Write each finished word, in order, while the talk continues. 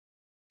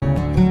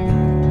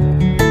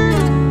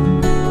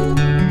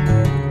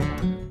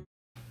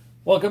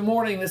Well, good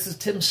morning. This is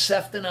Tim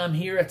Sefton. I'm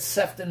here at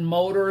Sefton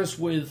Motors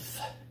with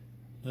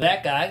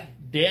that guy,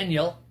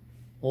 Daniel.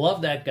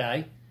 Love that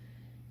guy.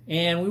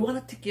 And we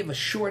wanted to give a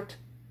short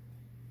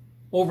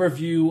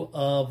overview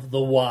of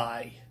the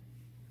why.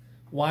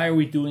 Why are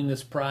we doing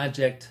this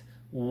project?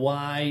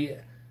 Why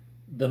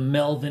the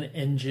Melvin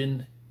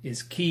engine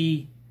is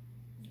key?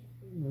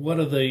 What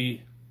are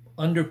the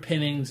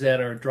underpinnings that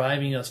are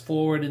driving us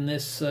forward in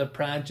this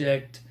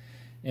project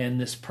and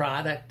this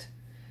product?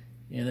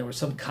 And there were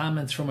some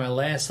comments from our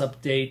last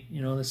update.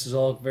 You know, this is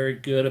all very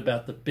good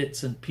about the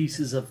bits and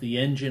pieces of the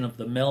engine of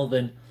the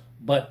Melvin,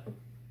 but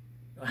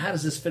how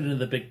does this fit into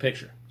the big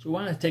picture? So we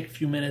want to take a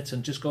few minutes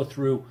and just go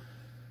through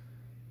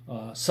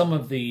some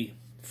of the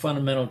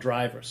fundamental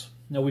drivers.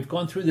 Now, we've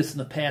gone through this in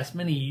the past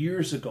many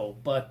years ago,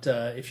 but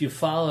if you've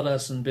followed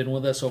us and been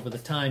with us over the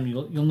time,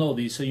 you'll know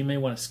these, so you may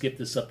want to skip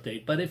this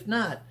update. But if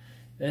not,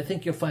 I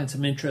think you'll find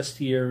some interest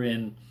here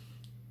in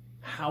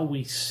how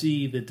we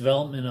see the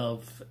development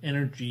of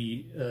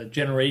energy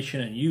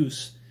generation and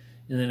use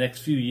in the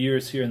next few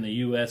years here in the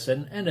U.S.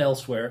 and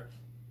elsewhere,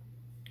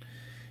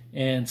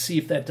 and see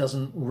if that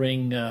doesn't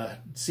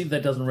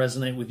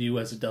resonate with you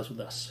as it does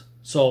with us.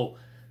 So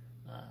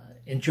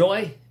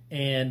enjoy,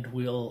 and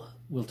we'll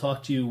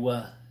talk to you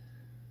a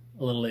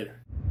little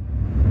later.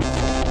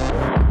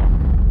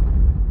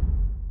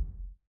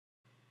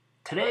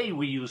 Today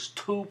we use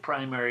two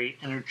primary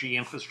energy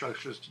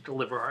infrastructures to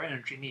deliver our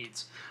energy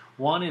needs.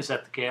 One is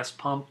at the gas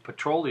pump,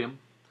 petroleum,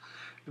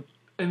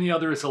 and the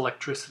other is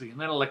electricity. And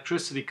that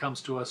electricity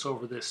comes to us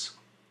over this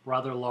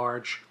rather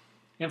large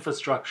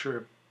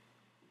infrastructure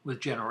with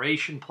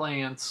generation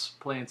plants,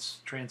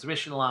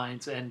 transmission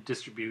lines, and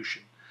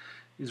distribution.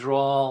 These are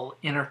all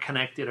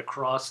interconnected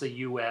across the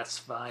U.S.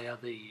 via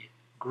the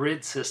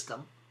grid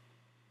system,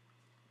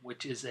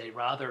 which is a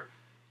rather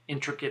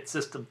intricate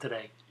system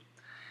today.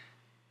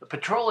 The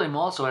petroleum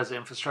also has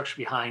infrastructure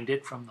behind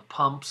it, from the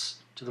pumps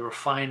to the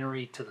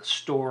refinery to the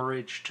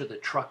storage to the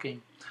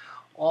trucking.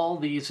 All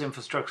these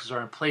infrastructures are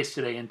in place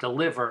today and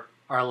deliver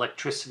our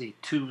electricity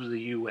to the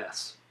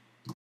U.S.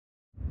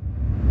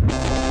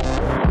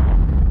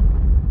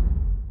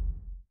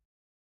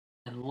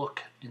 And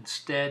look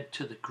instead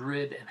to the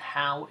grid and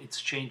how it's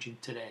changing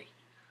today.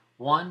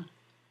 One,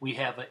 we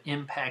have an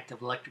impact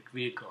of electric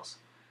vehicles.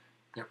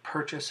 Their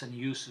purchase and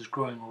use is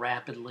growing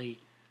rapidly.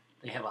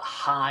 They have a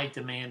high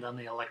demand on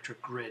the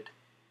electric grid.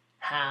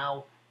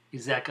 How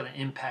is that going to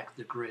impact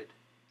the grid?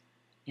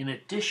 In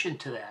addition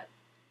to that,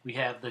 we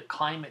have the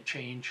climate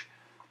change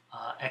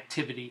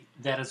activity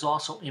that is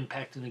also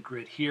impacting the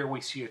grid. Here we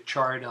see a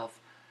chart of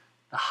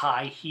the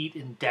high heat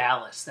in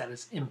Dallas that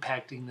is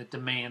impacting the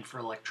demand for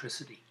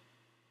electricity.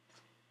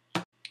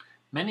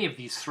 Many of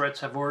these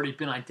threats have already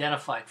been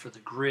identified for the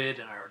grid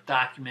and are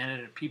documented,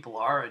 and people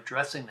are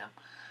addressing them.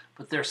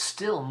 But there's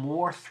still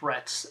more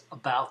threats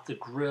about the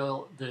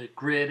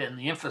grid and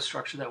the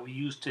infrastructure that we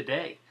use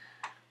today.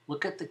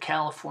 Look at the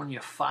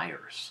California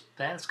fires.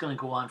 That's going to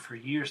go on for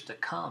years to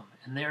come,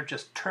 and they're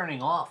just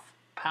turning off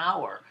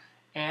power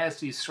as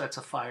these threats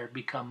of fire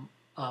become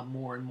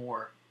more and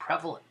more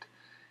prevalent.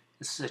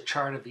 This is a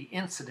chart of the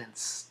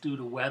incidents due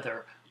to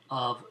weather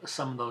of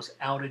some of those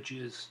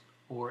outages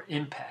or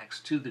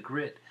impacts to the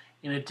grid.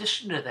 In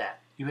addition to that,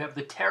 you have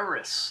the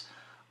terrorist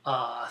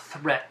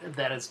threat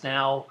that is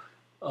now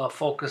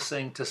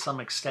focusing to some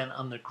extent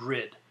on the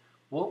grid.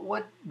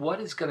 What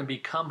is going to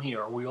become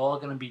here? Are we all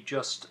going to be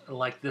just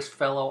like this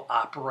fellow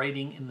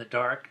operating in the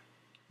dark?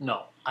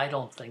 No, I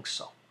don't think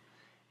so.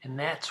 And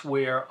that's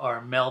where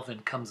our Melvin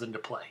comes into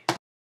play.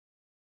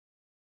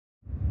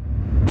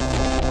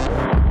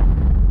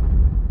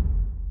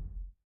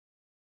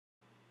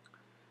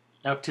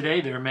 Now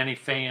today there are many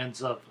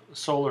fans of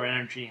solar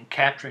energy and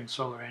capturing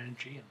solar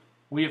energy, and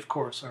we of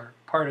course are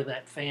part of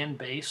that fan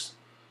base.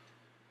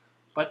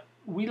 But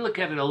we look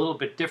at it a little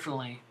bit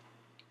differently.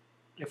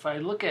 If I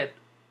look at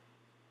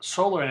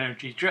solar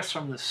energy just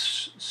from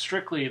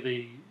strictly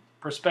the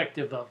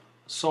perspective of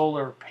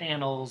solar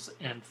panels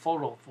and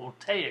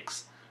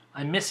photovoltaics,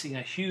 I'm missing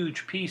a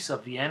huge piece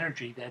of the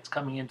energy that's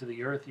coming into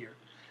the earth here.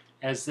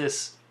 As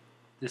this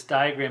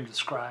diagram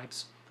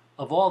describes,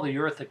 of all the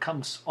earth that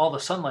comes, all the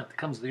sunlight that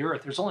comes to the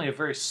earth, there's only a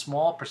very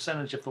small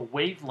percentage of the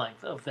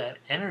wavelength of that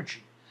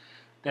energy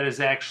that is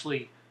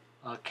actually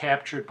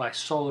captured by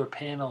solar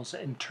panels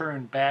and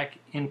turned back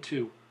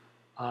into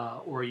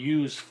or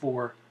used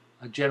for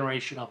a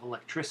generation of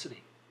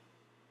electricity.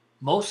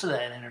 Most of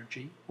that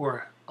energy,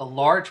 or a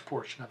large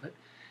portion of it,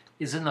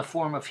 is in the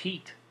form of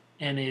heat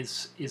and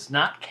is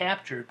not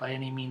captured by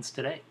any means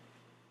today.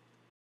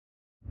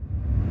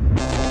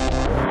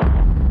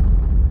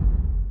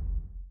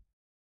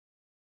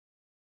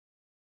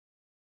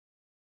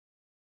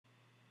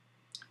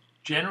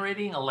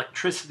 Generating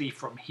electricity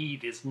from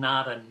heat is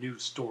not a new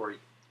story.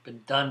 It's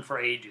been done for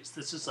ages.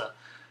 This is a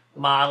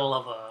model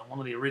of one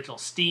of the original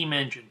steam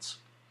engines.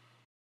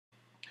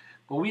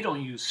 But we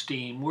don't use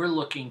steam. We're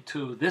looking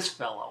to this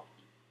fellow,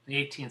 the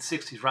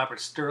 1860s, Robert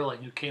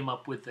Stirling, who came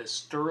up with this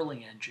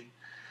Stirling engine,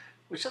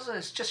 which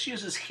just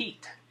uses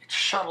heat. It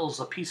shuttles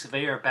a piece of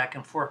air back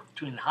and forth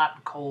between hot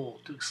and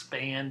cold to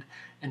expand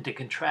and to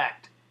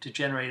contract to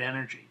generate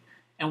energy.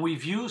 And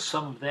we've used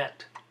some of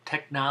that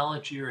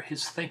technology or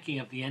his thinking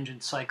of the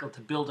engine cycle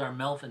to build our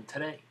Melvin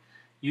today,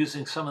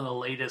 using some of the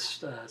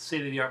latest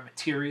state-of-the-art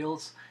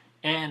materials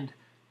and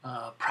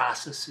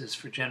processes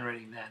for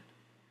generating that.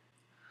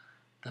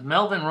 The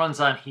Melvin runs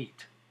on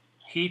heat.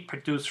 Heat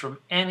produced from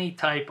any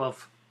type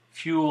of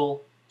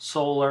fuel,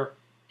 solar,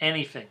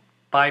 anything,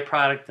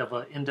 byproduct of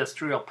an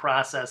industrial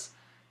process.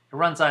 It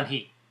runs on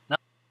heat. Now,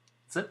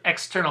 it's an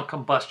external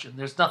combustion.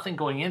 There's nothing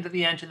going into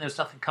the engine. There's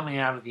nothing coming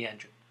out of the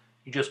engine.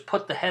 You just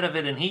put the head of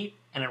it in heat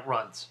and it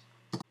runs.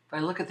 If I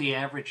look at the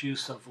average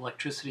use of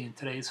electricity in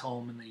today's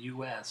home in the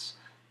U.S.,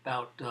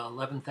 about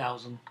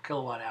 11,000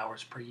 kilowatt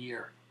hours per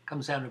year.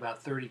 Comes down to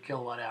about 30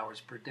 kilowatt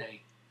hours per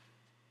day.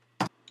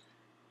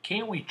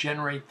 Can't we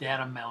generate that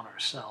amount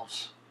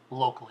ourselves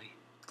locally?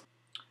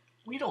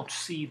 We don't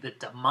see the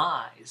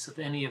demise of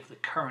any of the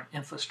current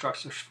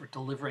infrastructures for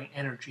delivering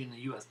energy in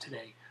the U.S.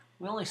 today.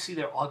 We only see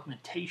their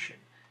augmentation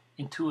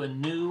into a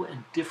new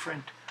and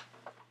different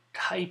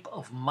type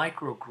of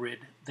microgrid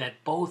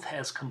that both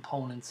has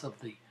components of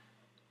the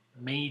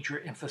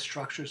major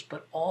infrastructures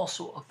but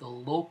also of the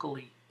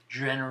locally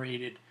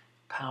generated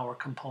power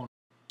component.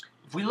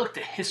 If we look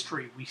to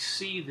history, we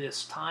see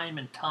this time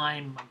and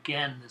time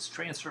again, this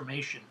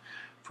transformation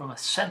from a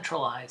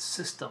centralized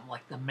system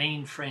like the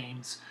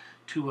mainframes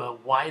to a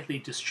widely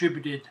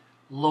distributed,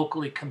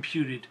 locally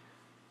computed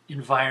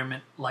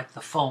environment like the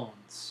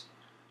phones.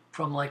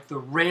 From like the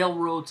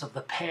railroads of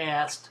the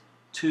past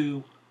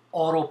to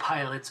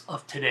autopilots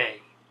of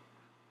today.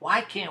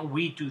 Why can't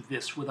we do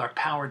this with our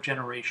power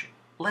generation?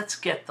 Let's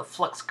get the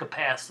flux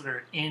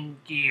capacitor in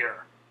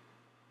gear.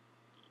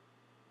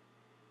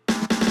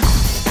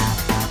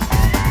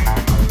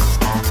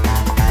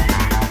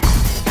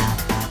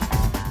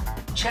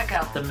 Check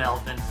out the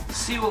Melvin,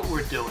 see what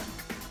we're doing.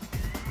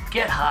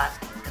 Get hot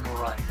and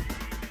run.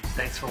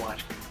 Thanks for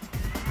watching.